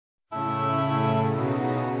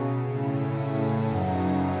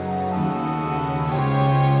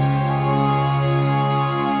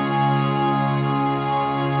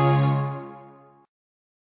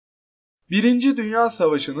Birinci Dünya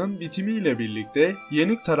Savaşı'nın bitimiyle birlikte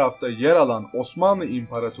yenik tarafta yer alan Osmanlı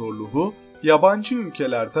İmparatorluğu yabancı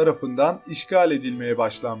ülkeler tarafından işgal edilmeye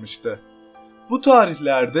başlanmıştı. Bu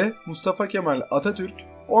tarihlerde Mustafa Kemal Atatürk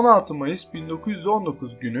 16 Mayıs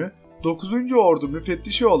 1919 günü 9. Ordu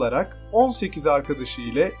müfettişi olarak 18 arkadaşı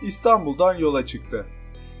ile İstanbul'dan yola çıktı.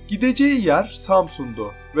 Gideceği yer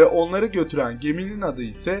Samsun'du ve onları götüren geminin adı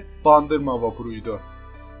ise Bandırma Vapuru'ydu.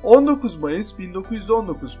 19 Mayıs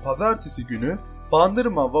 1919 Pazartesi günü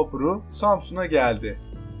Bandırma Vapuru Samsun'a geldi.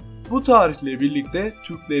 Bu tarihle birlikte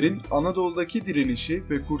Türklerin Anadolu'daki direnişi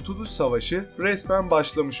ve Kurtuluş Savaşı resmen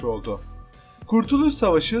başlamış oldu. Kurtuluş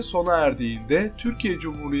Savaşı sona erdiğinde Türkiye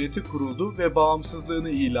Cumhuriyeti kuruldu ve bağımsızlığını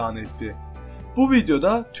ilan etti. Bu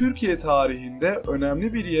videoda Türkiye tarihinde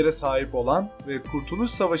önemli bir yere sahip olan ve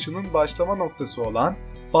Kurtuluş Savaşı'nın başlama noktası olan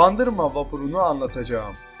Bandırma Vapuru'nu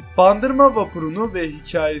anlatacağım. Bandırma Vapuru'nu ve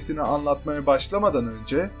hikayesini anlatmaya başlamadan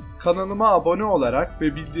önce kanalıma abone olarak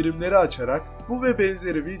ve bildirimleri açarak bu ve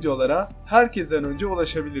benzeri videolara herkesten önce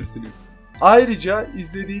ulaşabilirsiniz. Ayrıca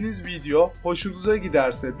izlediğiniz video hoşunuza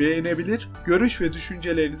giderse beğenebilir, görüş ve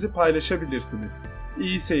düşüncelerinizi paylaşabilirsiniz.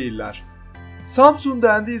 İyi seyirler. Samsun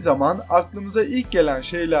dendiği zaman aklımıza ilk gelen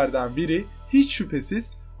şeylerden biri hiç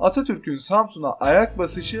şüphesiz Atatürk'ün Samsun'a ayak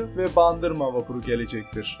basışı ve Bandırma Vapuru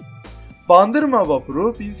gelecektir. Bandırma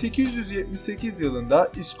Vapuru 1878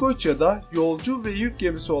 yılında İskoçya'da yolcu ve yük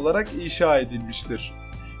gemisi olarak inşa edilmiştir.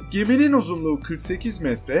 Geminin uzunluğu 48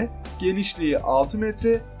 metre, genişliği 6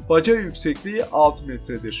 metre, baca yüksekliği 6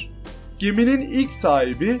 metredir. Geminin ilk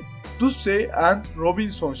sahibi Dussey &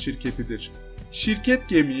 Robinson şirketidir. Şirket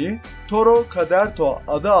gemiyi Toro Caderto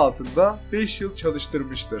adı altında 5 yıl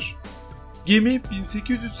çalıştırmıştır. Gemi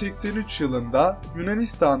 1883 yılında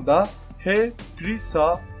Yunanistan'da H.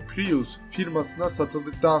 Prius firmasına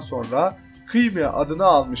satıldıktan sonra Kere adını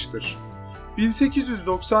almıştır.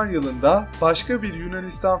 1890 yılında başka bir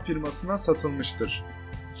Yunanistan firmasına satılmıştır.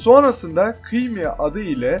 Sonrasında Kere adı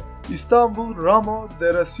ile İstanbul Ramo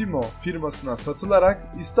Derasimo firmasına satılarak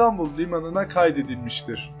İstanbul limanına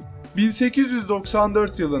kaydedilmiştir.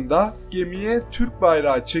 1894 yılında gemiye Türk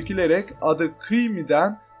bayrağı çekilerek adı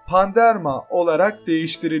Kere'den Bandırma olarak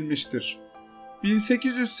değiştirilmiştir.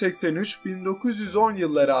 1883-1910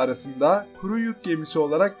 yılları arasında kuru yük gemisi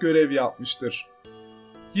olarak görev yapmıştır.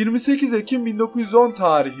 28 Ekim 1910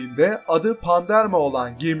 tarihinde adı Bandırma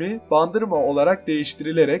olan gemi Bandırma olarak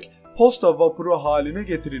değiştirilerek posta vapuru haline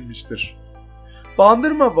getirilmiştir.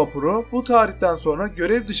 Bandırma Vapuru bu tarihten sonra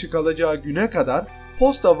görev dışı kalacağı güne kadar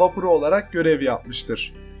posta vapuru olarak görev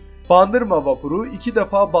yapmıştır. Bandırma Vapuru 2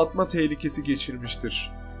 defa batma tehlikesi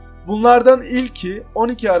geçirmiştir. Bunlardan ilki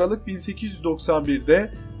 12 Aralık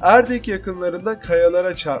 1891'de Erdek yakınlarında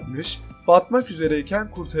kayalara çarpmış, batmak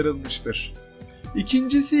üzereyken kurtarılmıştır.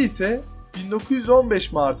 İkincisi ise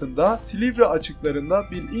 1915 Mart'ında Silivri açıklarında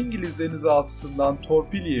bir İngiliz denizaltısından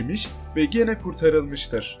torpil yemiş ve gene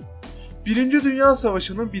kurtarılmıştır. Birinci Dünya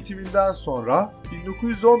Savaşı'nın bitiminden sonra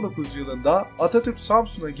 1919 yılında Atatürk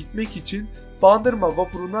Samsun'a gitmek için Bandırma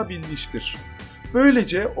Vapuru'na binmiştir.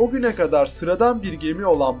 Böylece o güne kadar sıradan bir gemi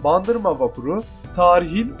olan Bandırma Vapuru,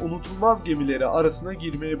 tarihin unutulmaz gemileri arasına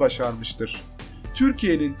girmeyi başarmıştır.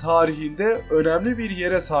 Türkiye'nin tarihinde önemli bir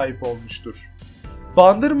yere sahip olmuştur.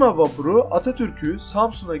 Bandırma Vapuru Atatürk'ü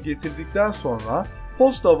Samsun'a getirdikten sonra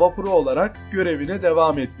posta vapuru olarak görevine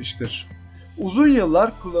devam etmiştir. Uzun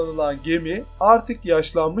yıllar kullanılan gemi artık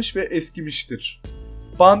yaşlanmış ve eskimiştir.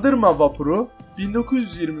 Bandırma Vapuru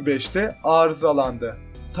 1925'te arızalandı.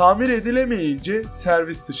 Tamir edilemeyince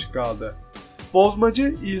servis dışı kaldı.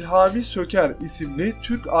 Bozmacı İlhami Söker isimli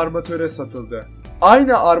Türk armatöre satıldı.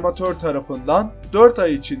 Aynı armatör tarafından 4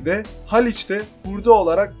 ay içinde Haliç'te hurda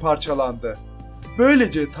olarak parçalandı.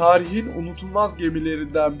 Böylece tarihin unutulmaz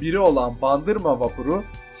gemilerinden biri olan Bandırma Vapuru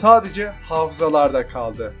sadece hafızalarda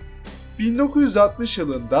kaldı. 1960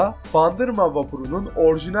 yılında Bandırma Vapuru'nun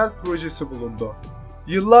orijinal projesi bulundu.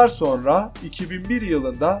 Yıllar sonra 2001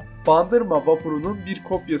 yılında Bandırma Vapuru'nun bir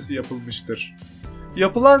kopyası yapılmıştır.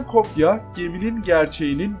 Yapılan kopya geminin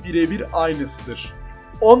gerçeğinin birebir aynısıdır.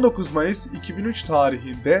 19 Mayıs 2003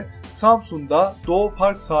 tarihinde Samsun'da Doğu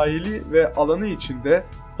Park sahili ve alanı içinde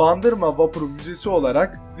Bandırma Vapuru Müzesi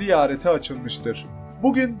olarak ziyarete açılmıştır.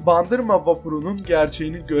 Bugün Bandırma Vapuru'nun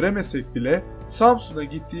gerçeğini göremesek bile Samsun'a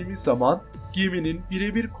gittiğimiz zaman geminin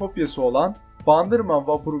birebir kopyası olan Bandırma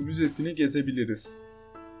Vapuru Müzesi'ni gezebiliriz.